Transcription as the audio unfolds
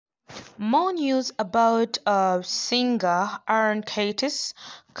More news about singer Aaron Curtis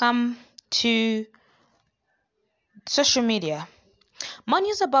come to social media. More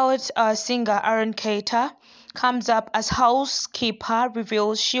news about singer Aaron Carter comes up as housekeeper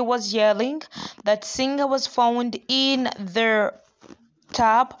reveals she was yelling that singer was found in their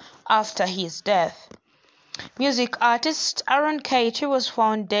tub after his death. Music artist Aaron Carter was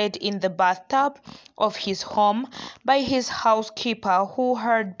found dead in the bathtub of his home by his housekeeper who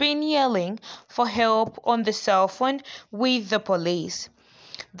had been yelling for help on the cell phone with the police.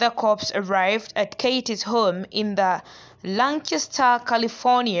 The cops arrived at Katie's home in the Lancaster,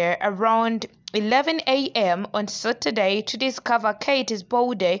 California around 11 a.m. on Saturday to discover Katie's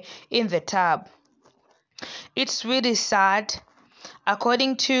body in the tub. It's really sad.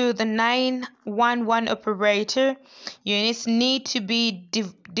 According to the 911 operator, units need to be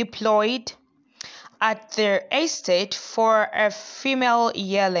deployed at their estate for a female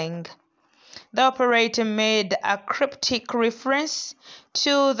yelling. The operator made a cryptic reference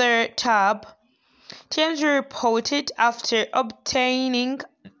to the tub. TMZ reported after obtaining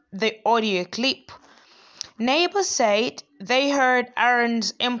the audio clip. Neighbors said they heard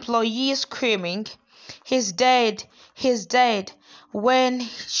Aaron's employee screaming, "He's dead, he's dead," when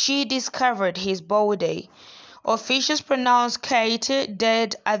she discovered his body. Officials pronounced Kate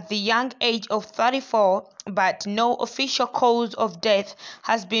dead at the young age of 34, but no official cause of death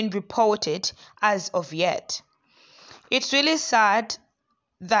has been reported as of yet. It's really sad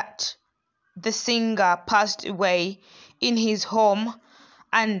that the singer passed away in his home,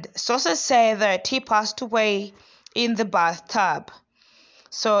 and sources say that he passed away in the bathtub.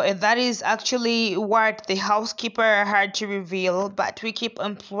 So that is actually what the housekeeper had to reveal. But we keep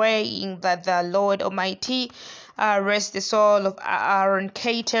on praying that the Lord Almighty rest the soul of Aaron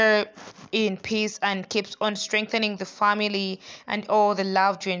Carter in peace and keeps on strengthening the family and all the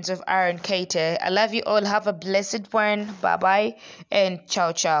loved ones of Aaron Carter. I love you all. Have a blessed one. Bye bye and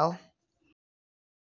ciao ciao.